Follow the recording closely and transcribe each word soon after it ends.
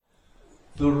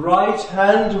The right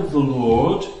hand of the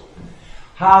Lord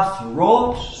hath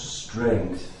wrought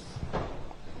strength.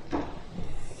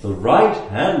 The right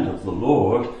hand of the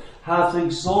Lord hath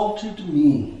exalted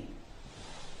me.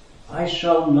 I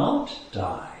shall not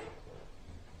die,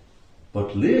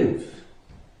 but live,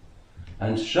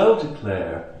 and shall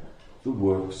declare the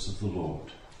works of the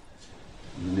Lord.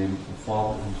 In the name of the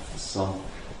Father, and of the Son,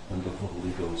 and of the Holy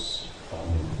Ghost.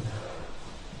 Amen.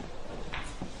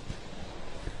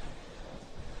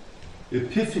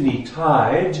 Epiphany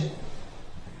Tide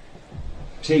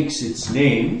takes its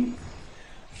name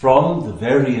from the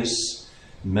various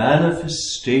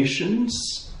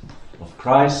manifestations of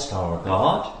Christ our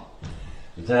God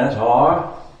that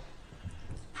are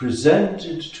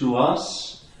presented to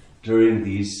us during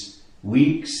these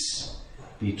weeks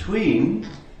between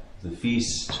the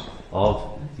feast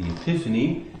of the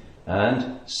Epiphany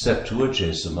and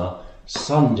Septuagesima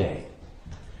Sunday.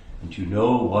 And you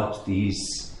know what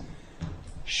these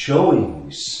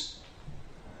showings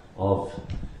of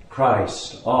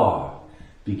Christ are,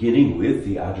 beginning with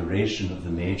the adoration of the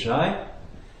Magi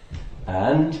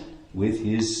and with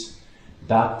his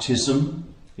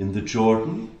baptism in the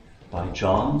Jordan by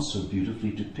John, so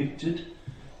beautifully depicted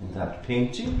in that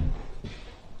painting.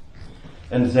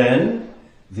 And then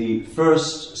the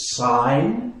first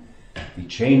sign, the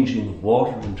changing of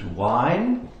water into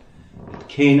wine at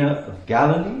Cana of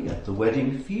Galilee at the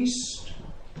wedding feast.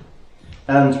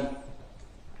 And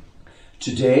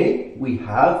today we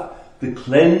have the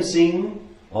cleansing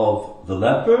of the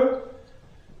leper,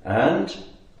 and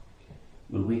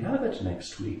will we have it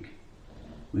next week?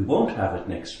 We won't have it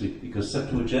next week because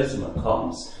Septuagesima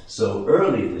comes so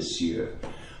early this year.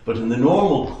 But in the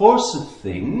normal course of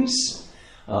things,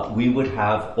 we would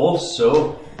have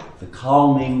also the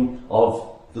calming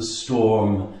of the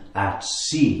storm at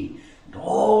sea. And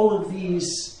all of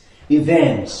these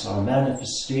events are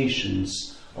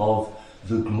manifestations of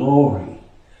the glory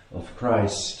of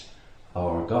Christ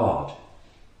our God.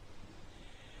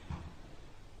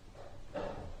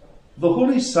 The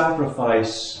Holy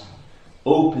Sacrifice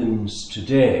opens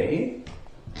today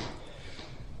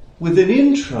with an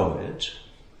introit.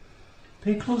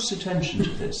 Pay close attention to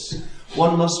this.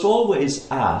 One must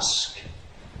always ask,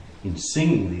 in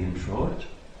singing the introit,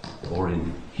 or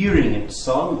in hearing it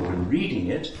sung, or in reading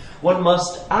it, one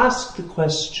must ask the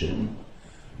question,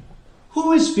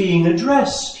 who is being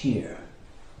addressed here?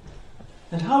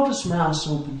 And how does Mass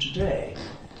open today?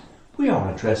 We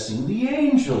are addressing the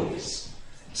angels.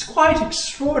 It's quite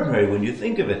extraordinary when you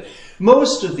think of it.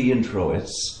 Most of the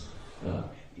introits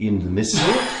in the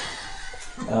Missal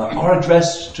are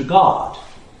addressed to God.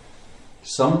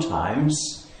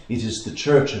 Sometimes it is the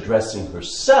Church addressing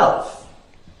herself.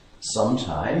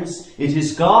 Sometimes it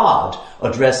is God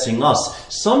addressing us.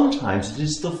 Sometimes it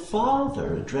is the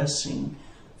Father addressing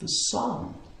the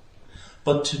Son.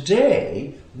 But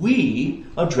today we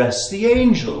address the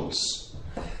angels.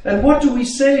 And what do we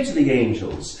say to the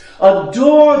angels?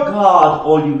 Adore God,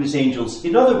 all you his angels.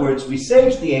 In other words, we say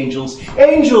to the angels,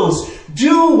 angels,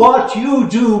 do what you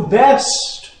do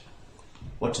best.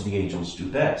 What do the angels do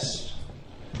best?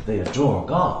 They adore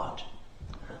God.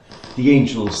 The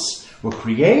angels were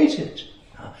created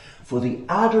for the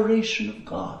adoration of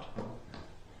God.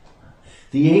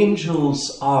 The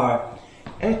angels are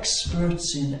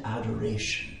experts in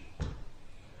adoration.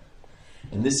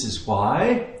 And this is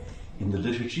why, in the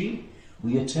liturgy,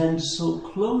 we attend so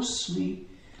closely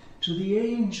to the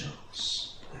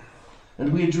angels.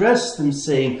 And we address them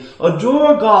saying,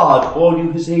 adore God, all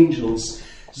you his angels.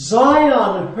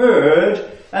 Zion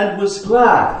heard and was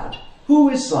glad. Who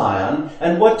is Zion,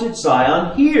 and what did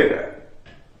Zion hear?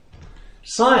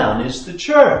 Zion is the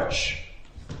church.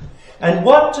 And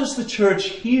what does the church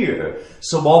hear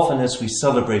so often as we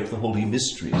celebrate the holy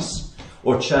mysteries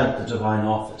or chant the divine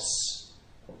office?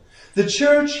 The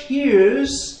church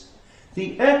hears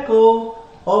the echo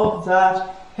of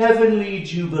that heavenly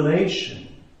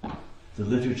jubilation, the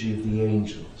liturgy of the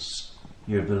angels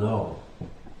here below.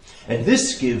 And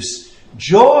this gives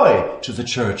joy to the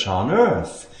church on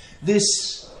earth,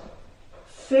 this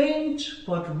faint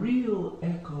but real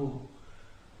echo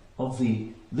of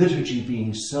the liturgy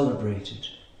being celebrated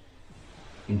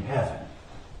in heaven.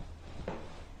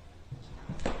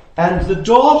 And the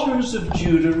daughters of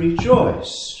Judah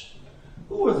rejoiced.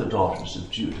 Who are the daughters of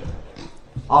Judah?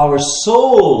 Our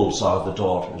souls are the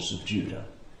daughters of Judah.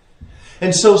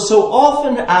 And so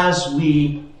often as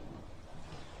we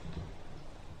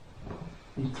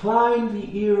incline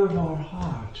the ear of our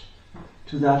heart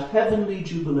to that heavenly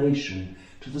jubilation,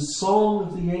 to the song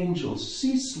of the angels,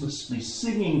 ceaselessly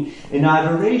singing in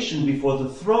adoration before the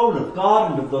throne of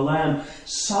God and of the Lamb,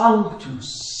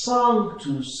 Sanctus,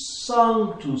 Sanctus,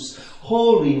 Sanctus,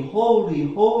 holy,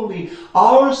 holy, holy.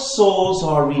 Our souls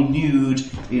are renewed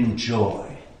in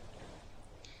joy.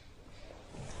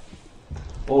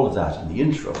 All of that in the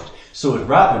intro. So it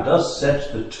rather does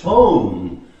set the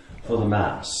tone for the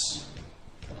Mass.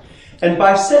 And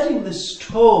by setting this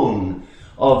tone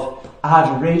of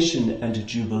adoration and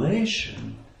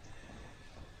jubilation,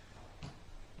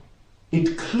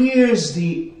 it clears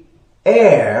the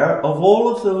air of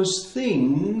all of those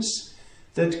things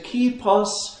that keep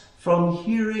us from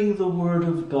hearing the Word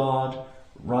of God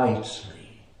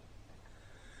rightly.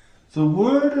 The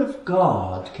Word of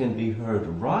God can be heard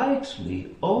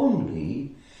rightly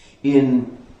only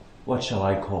in, what shall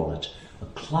I call it, a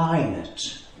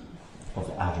climate of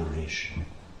adoration.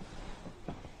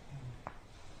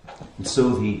 And so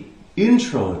the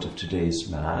introit of today's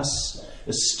Mass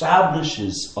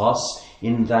establishes us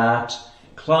in that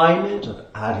climate of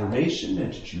adoration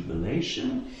and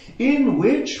jubilation in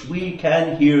which we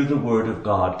can hear the Word of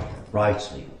God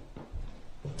rightly.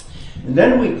 And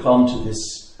then we come to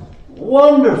this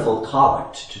wonderful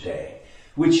collect today,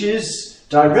 which is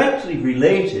directly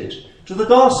related to the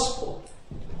Gospel.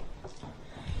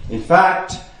 In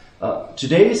fact,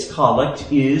 today's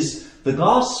collect is the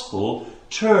Gospel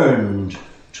turned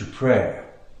to prayer.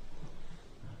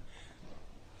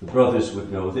 The brothers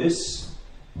would know this.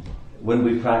 When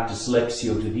we practice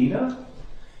Lectio Divina,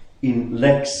 in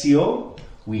Lectio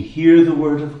we hear the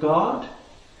Word of God,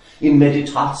 in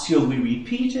Meditatio we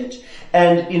repeat it,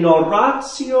 and in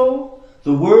Oratio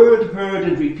the word heard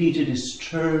and repeated is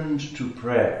turned to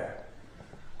prayer,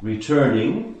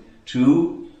 returning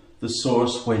to the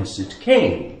source whence it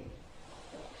came.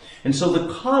 And so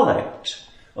the collect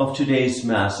of today's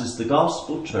Mass is the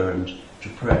Gospel turned to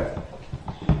prayer.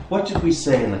 What did we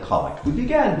say in the collect? We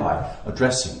began by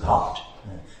addressing God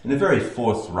in a very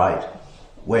forthright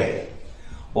way.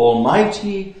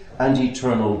 Almighty and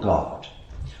eternal God,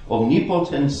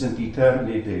 omnipotens and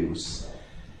eterne Deus.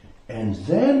 And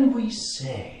then we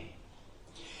say,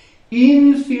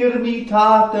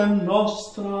 infirmitatem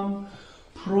nostram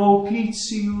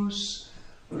propitius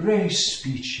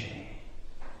respice.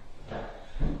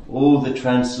 Oh, the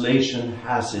translation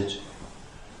has it,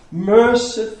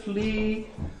 mercifully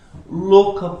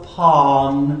look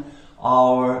upon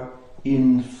our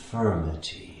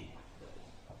infirmity.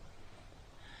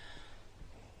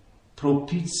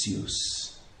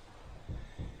 Propitius.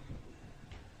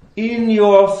 In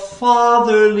your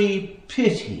fatherly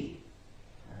pity.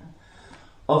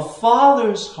 A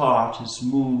father's heart is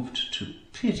moved to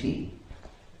pity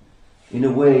in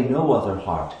a way no other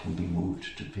heart can be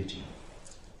moved to pity.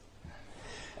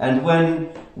 And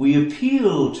when we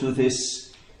appeal to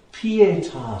this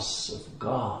pietas of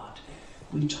God,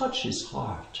 we touch his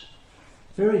heart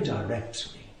very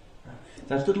directly.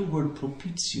 That little word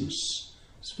propitius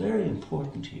is very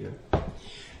important here.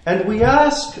 And we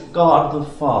ask God the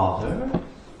Father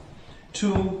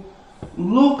to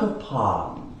look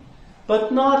upon,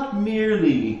 but not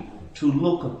merely to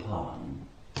look upon,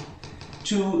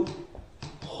 to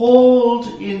hold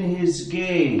in his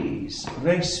gaze,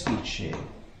 respice.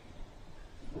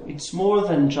 It's more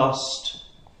than just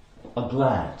a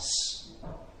glance.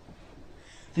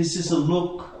 This is a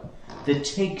look that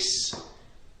takes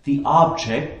the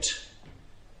object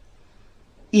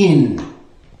in.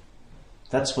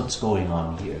 That's what's going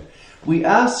on here. We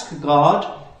ask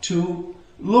God to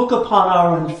look upon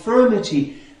our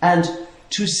infirmity and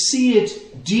to see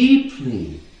it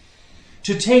deeply,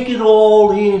 to take it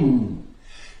all in,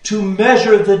 to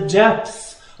measure the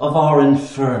depth of our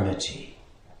infirmity.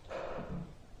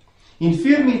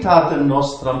 Infirmitatem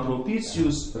nostram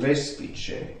propitius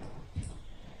respice.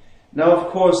 Now, of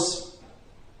course,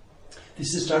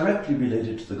 this is directly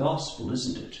related to the Gospel,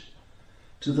 isn't it?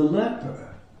 To the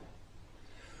leper,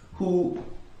 who,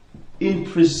 in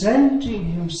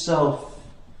presenting himself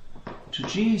to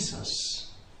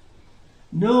Jesus,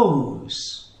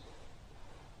 knows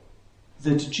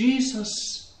that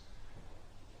Jesus,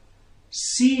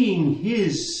 seeing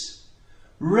his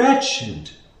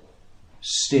wretched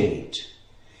state,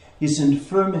 his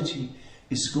infirmity,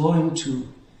 is going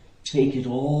to take it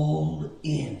all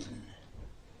in.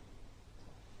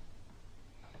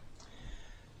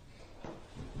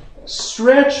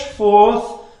 Stretch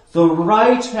forth the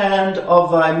right hand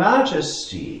of thy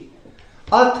majesty,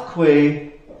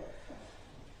 atque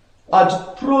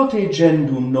ad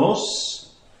protegendum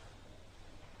nos.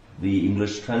 The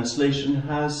English translation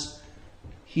has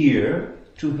here,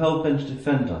 to help and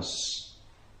defend us.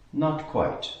 Not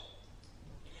quite.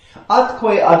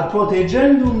 atque ad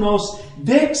protegendum nos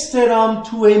dexteram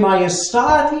tuae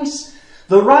majestatis,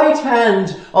 the right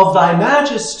hand of thy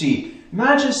majesty.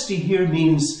 Majesty here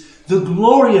means the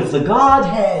glory of the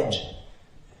Godhead.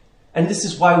 And this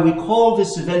is why we call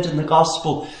this event in the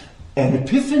Gospel an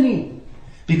Epiphany,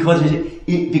 because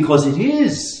it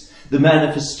is the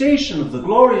manifestation of the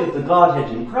glory of the Godhead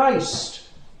in Christ.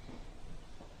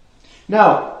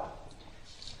 Now,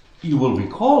 you will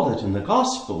recall that in the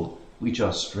Gospel we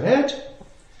just read,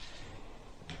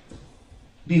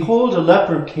 behold, a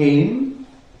leper came.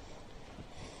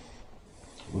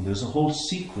 Well, there's a whole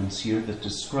sequence here that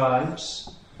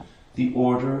describes the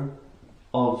order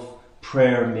of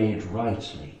prayer made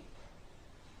rightly.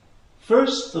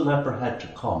 First, the leper had to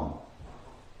come.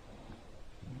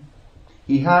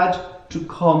 He had to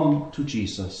come to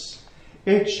Jesus.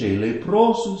 Ecce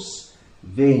leprosus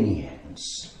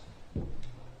veniens.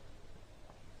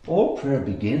 All prayer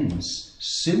begins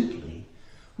simply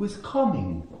with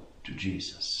coming to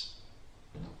Jesus.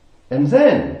 And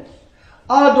then,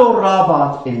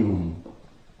 adorabat eum.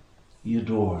 He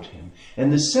adored him.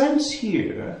 And the sense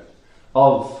here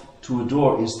of to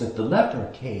adore is that the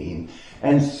leper came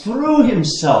and threw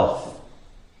himself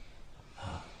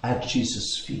at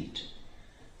Jesus' feet.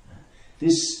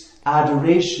 This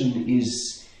adoration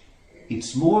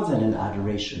it's more than an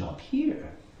adoration up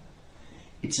here.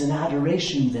 It's an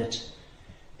adoration that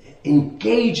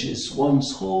engages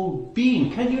one's whole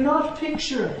being. Can you not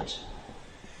picture it?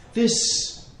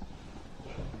 This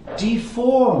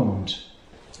deformed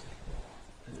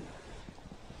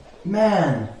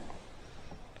man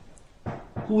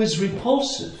who is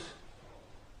repulsive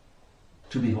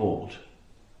to behold.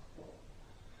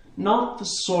 Not the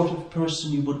sort of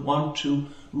person you would want to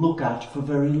look at for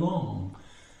very long.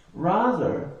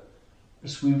 Rather,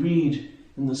 as we read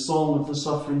in the Song of the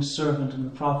Suffering Servant and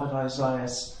the prophet Isaiah,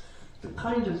 the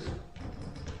kind of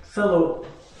fellow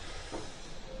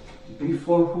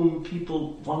before whom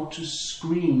people want to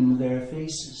screen their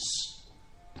faces.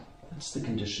 That's the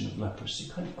condition of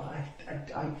leprosy.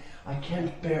 I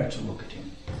can't bear to look at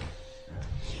him.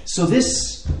 So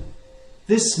this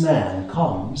man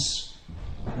comes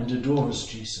and adores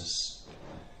Jesus.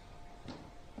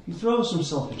 He throws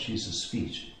himself at Jesus'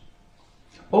 feet.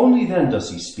 Only then does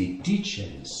he speak,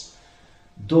 Dicens,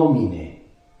 Domine.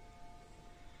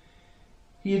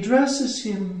 He addresses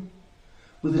him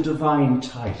with a divine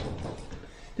title.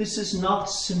 This is not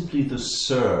simply the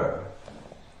Sir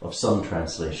of some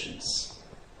translations.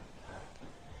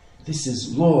 This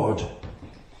is Lord.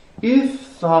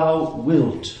 If thou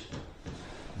wilt,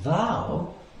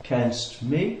 thou canst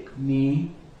make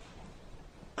me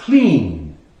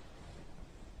clean.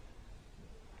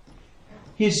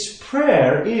 His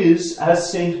prayer is,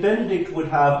 as Saint Benedict would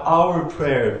have our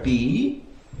prayer be,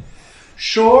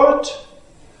 short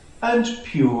and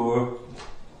pure.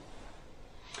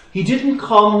 He didn't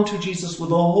come to Jesus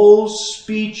with a whole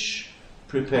speech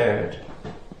prepared.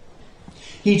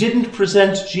 He didn't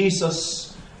present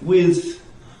Jesus with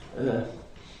a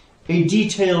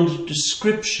detailed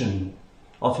description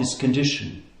of his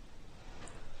condition.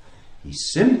 He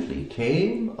simply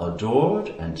came, adored,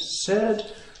 and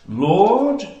said,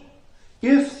 Lord,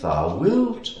 if thou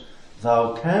wilt,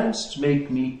 thou canst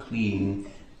make me clean.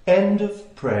 End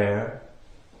of prayer,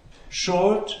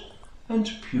 short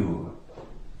and pure.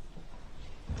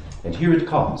 And here it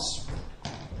comes.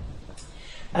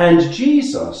 And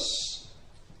Jesus,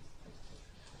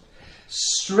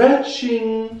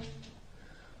 stretching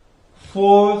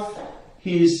forth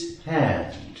his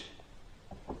hand,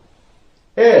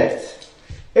 et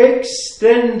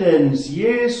extendens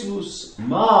Jesus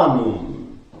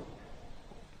manum,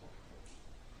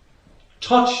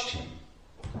 touched him,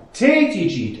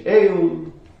 tetigit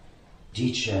eum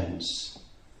dicens.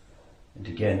 And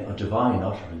again, a divine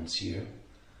utterance here.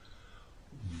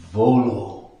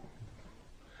 Volo,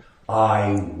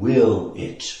 I will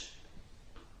it.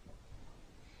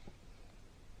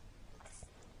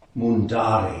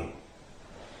 Mundare,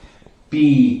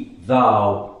 be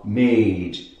thou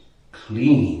made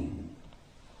clean.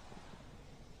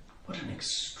 What an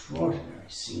extraordinary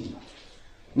scene.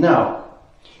 Now,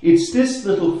 it's this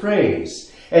little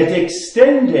phrase, et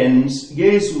extendens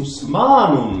Jesus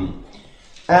manum,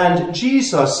 and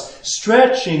Jesus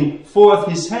stretching forth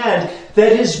his hand,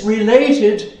 that is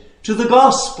related to the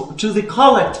gospel, to the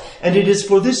collect. And it is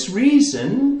for this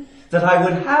reason that I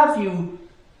would have you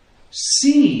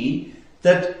see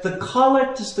that the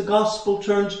collect is the gospel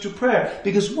turned to prayer.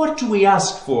 Because what do we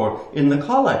ask for in the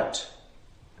collect?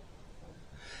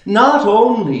 Not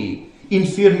only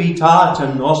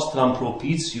infirmitatem nostram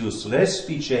propitius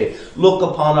respice, look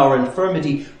upon our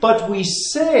infirmity, but we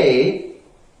say,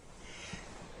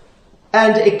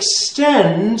 and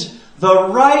extend the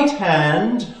right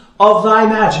hand of thy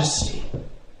majesty.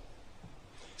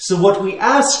 So what we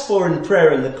ask for in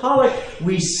prayer in the collect,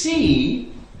 we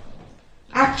see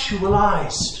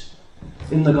actualized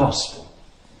in the gospel.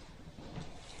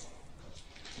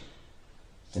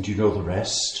 And you know the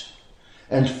rest.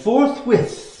 And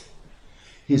forthwith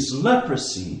his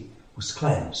leprosy was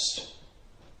cleansed.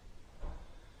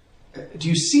 Do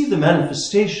you see the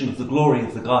manifestation of the glory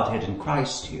of the Godhead in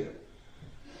Christ here?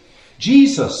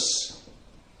 Jesus,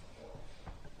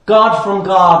 God from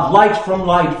God, light from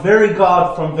light, very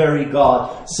God from very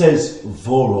God, says,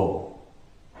 Volo,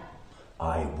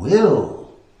 I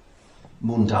will,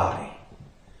 mundare,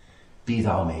 be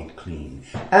thou made clean.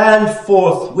 And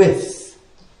forthwith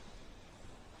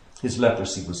his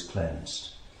leprosy was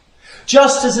cleansed.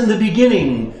 Just as in the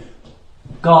beginning,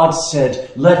 God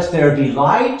said, let there be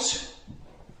light,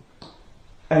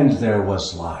 and there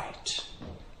was light.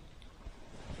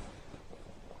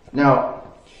 Now,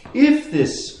 if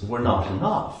this were not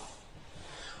enough,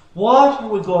 what are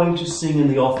we going to sing in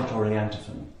the offertory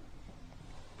antiphon?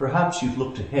 Perhaps you've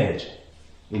looked ahead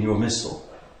in your missal.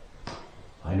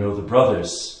 I know the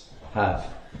brothers have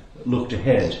looked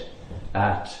ahead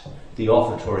at the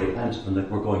offertory antiphon that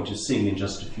we're going to sing in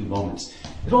just a few moments.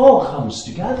 It all comes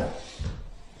together.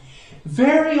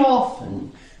 Very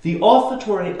often, the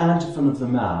offertory antiphon of the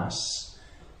Mass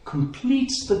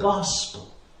completes the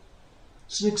gospel.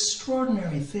 It's an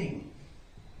extraordinary thing.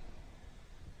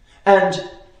 And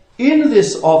in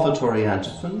this offertory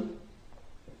antiphon,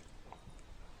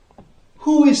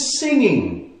 who is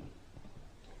singing?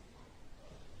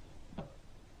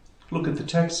 Look at the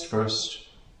text first.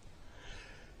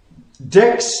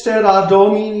 Dextera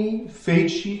Domini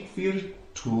fecit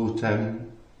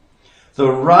virtutem.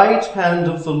 The right hand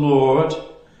of the Lord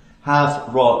hath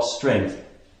wrought strength.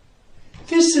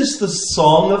 This is the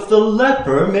song of the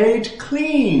leper made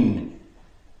clean.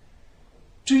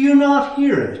 Do you not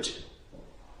hear it?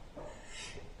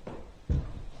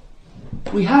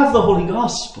 We have the Holy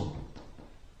Gospel.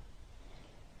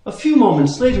 A few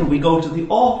moments later we go to the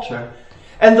altar,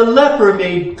 and the leper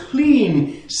made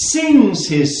clean sings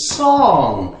his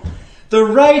song. The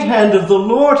right hand of the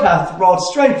Lord hath wrought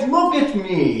strength. Look at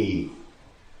me.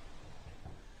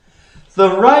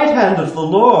 The right hand of the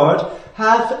Lord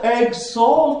hath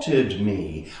exalted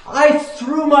me. I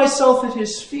threw myself at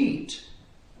his feet.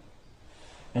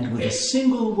 And with a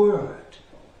single word,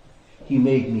 he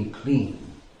made me clean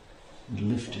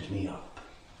and lifted me up.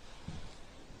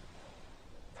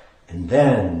 And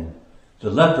then the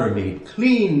leper made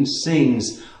clean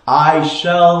sings, I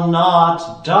shall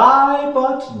not die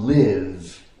but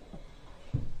live.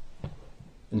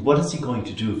 And what is he going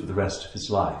to do for the rest of his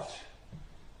life?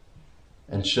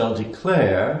 And shall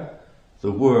declare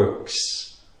the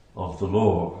works of the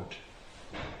Lord.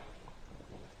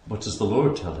 What does the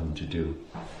Lord tell him to do?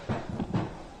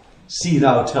 See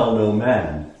thou tell no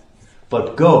man,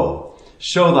 but go,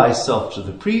 show thyself to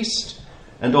the priest,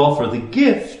 and offer the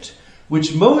gift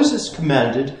which Moses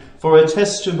commanded for a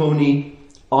testimony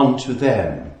unto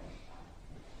them.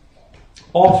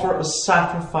 Offer a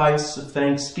sacrifice of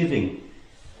thanksgiving.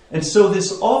 And so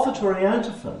this offertory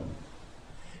antiphon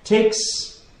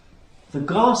takes the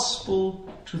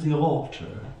gospel to the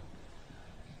altar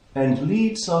and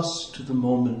leads us to the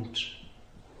moment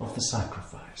of the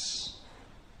sacrifice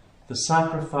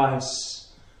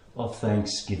of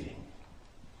thanksgiving.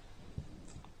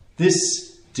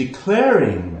 This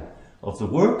declaring of the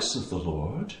works of the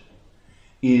Lord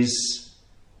is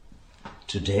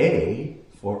today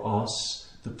for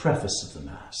us the preface of the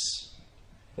Mass.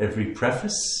 Every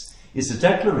preface is a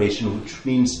declaration, which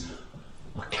means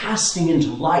a casting into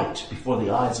light before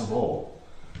the eyes of all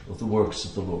of the works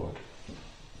of the Lord.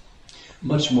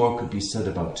 Much more could be said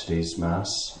about today's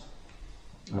Mass.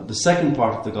 The second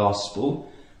part of the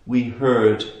Gospel we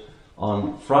heard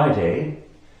on Friday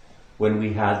when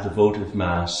we had the votive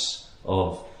Mass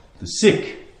of the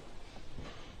sick.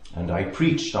 And I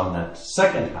preached on that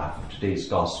second half of today's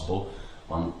Gospel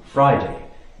on Friday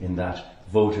in that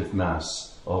votive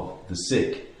Mass of the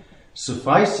sick.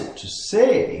 Suffice it to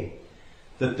say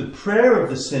that the prayer of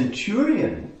the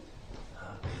centurion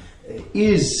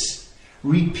is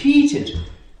repeated.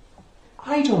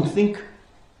 I don't think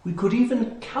we could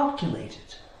even calculate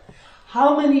it.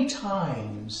 How many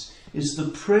times is the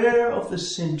prayer of the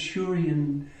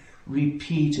centurion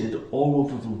repeated all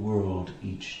over the world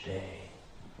each day?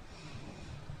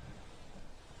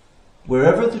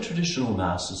 Wherever the traditional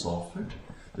Mass is offered,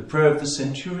 the prayer of the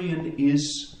centurion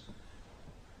is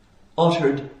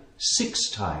uttered 6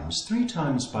 times, 3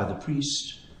 times by the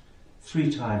priest,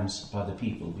 3 times by the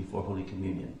people before Holy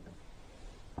Communion.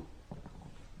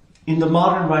 In the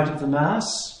modern rite of the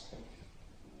Mass,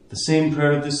 the same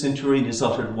prayer of the centurion is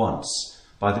uttered once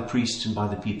by the priest and by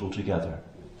the people together.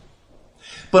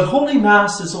 But Holy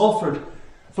Mass is offered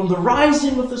from the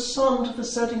rising of the sun to the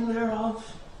setting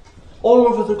thereof, all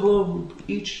over the globe,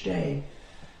 each day.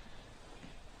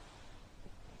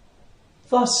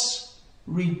 Thus,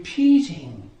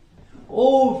 repeating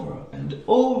over and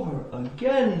over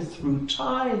again through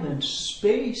time and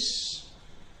space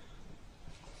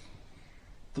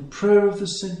the prayer of the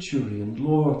centurion,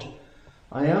 Lord,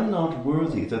 I am not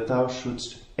worthy that thou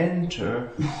shouldst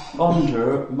enter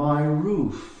under my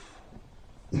roof.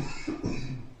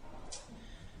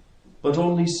 But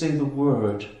only say the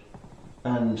word,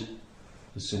 and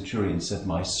the centurion said,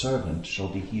 my servant shall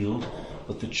be healed.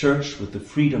 But the Church, with the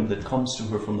freedom that comes to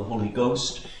her from the Holy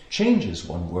Ghost, changes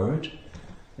one word,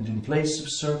 and in place of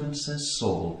servant says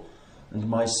soul, and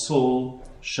my soul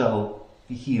shall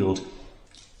be healed.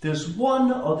 There's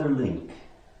one other link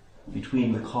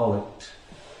between the collect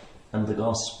and the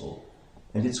Gospel,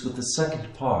 and it's with the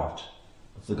second part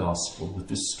of the Gospel, with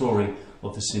the story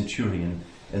of the centurion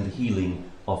and the healing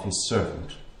of his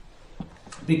servant.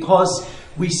 Because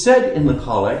we said in the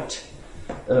collect,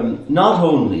 not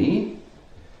only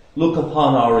look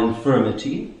upon our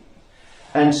infirmity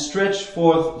and stretch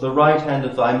forth the right hand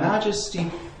of thy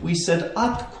majesty, we said,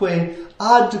 atque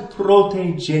ad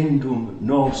protegendum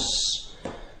nos.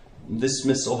 This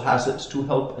missal has it to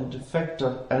help and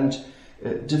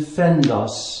defend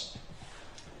us.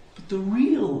 But the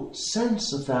real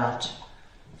sense of that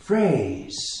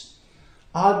phrase,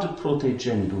 ad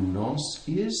protegendum nos,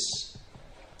 is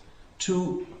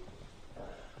to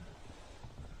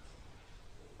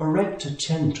erect a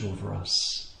tent over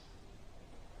us,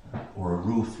 or a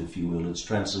roof, if you will. It's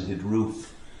translated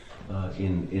roof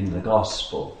in the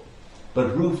Gospel.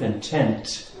 But roof and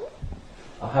tent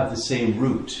have the same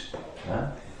root.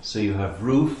 So you have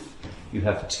roof, you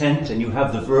have tent, and you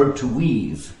have the verb to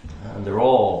weave. And they're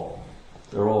all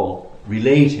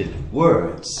related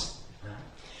words.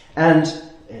 And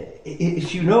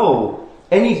if you know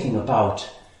anything about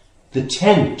the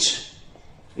tent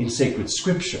in sacred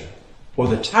scripture, or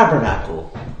the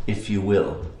tabernacle, if you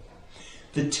will,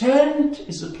 the tent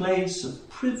is a place of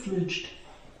privileged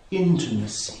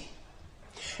intimacy.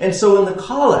 And so in the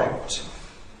collect,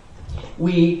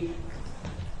 we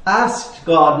asked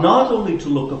God not only to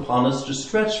look upon us, to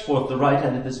stretch forth the right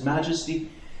hand of his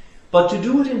majesty, but to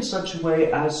do it in such a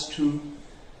way as to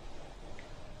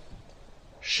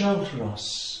shelter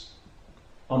us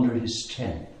under his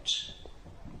tent.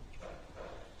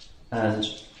 And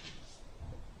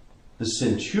the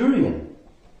centurion,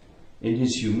 in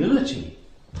his humility,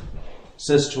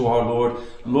 says to our Lord,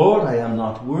 Lord, I am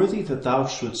not worthy that thou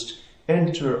shouldst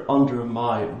enter under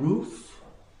my roof,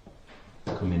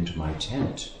 come into my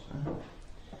tent,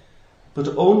 but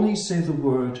only say the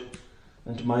word,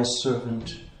 and my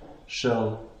servant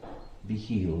shall be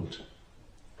healed.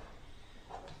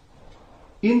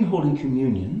 In Holy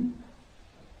Communion,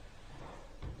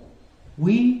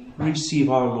 we receive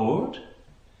our Lord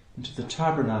into the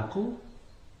tabernacle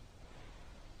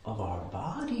of our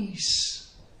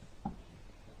bodies.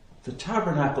 The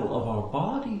tabernacle of our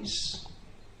bodies,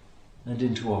 and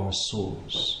into our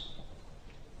souls.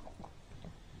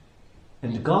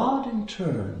 And God in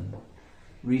turn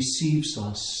receives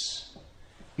us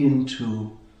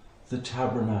into the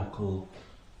tabernacle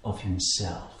of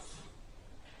himself.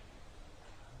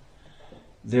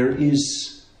 There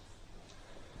is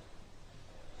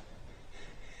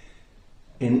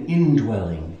an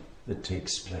indwelling that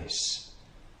takes place.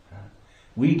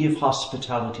 We give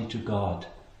hospitality to God,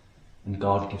 and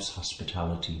God gives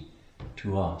hospitality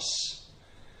to us.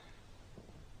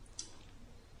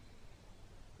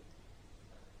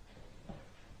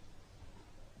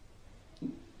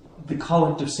 The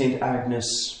collect of St.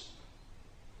 Agnes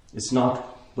is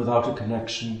not without a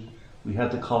connection. We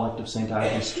had the collect of St.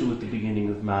 Agnes too at the beginning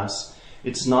of Mass.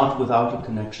 It's not without a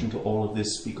connection to all of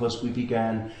this, because we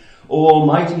began, O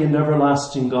Almighty and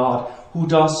everlasting God, who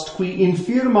dost qui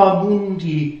infirma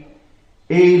mundi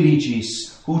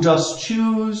eligis, who dost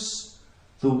choose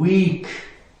the weak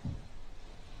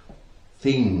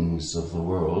things of the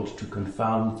world to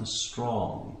confound the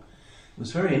strong. It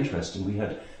was very interesting. We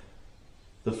had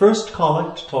the first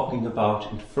collect talking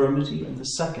about infirmity, and the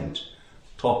second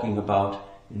talking about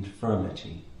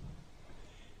infirmity.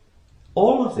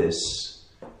 All of this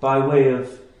by way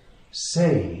of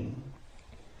saying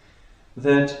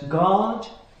that God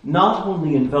not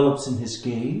only envelops in his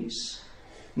gaze,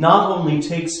 not only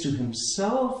takes to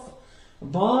himself,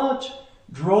 but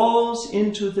draws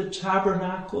into the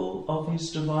tabernacle of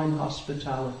his divine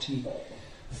hospitality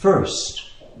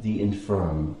first the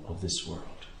infirm of this world.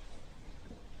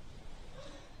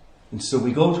 And so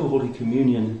we go to Holy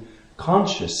Communion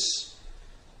conscious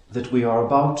that we are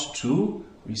about to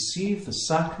receive the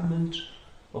sacrament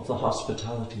of the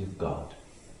hospitality of God.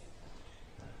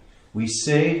 We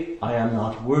say, I am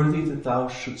not worthy that thou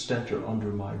shouldst enter under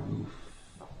my roof.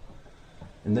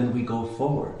 And then we go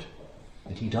forward,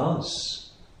 and he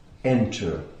does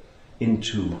enter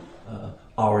into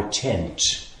our tent,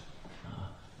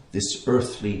 this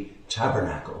earthly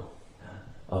tabernacle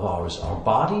of ours, our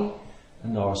body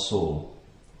and our soul.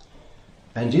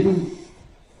 And in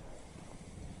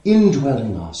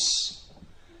indwelling us,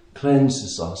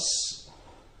 cleanses us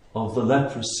of the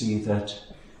leprosy that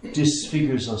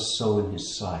disfigures us so in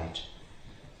his sight.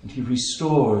 And he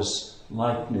restores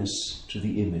likeness to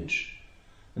the image.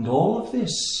 And all of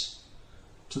this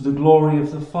to the glory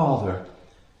of the Father,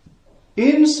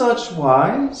 in such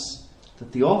wise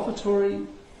that the offertory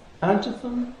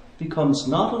antiphon becomes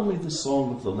not only the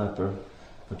song of the leper,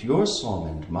 but your song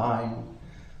and mine.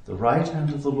 The right hand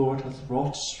of the Lord hath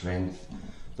wrought strength.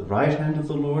 The right hand of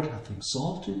the Lord hath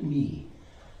exalted me.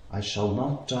 I shall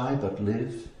not die but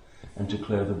live and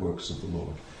declare the works of the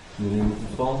Lord. In the name of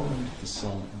the Father, and of the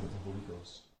Son, and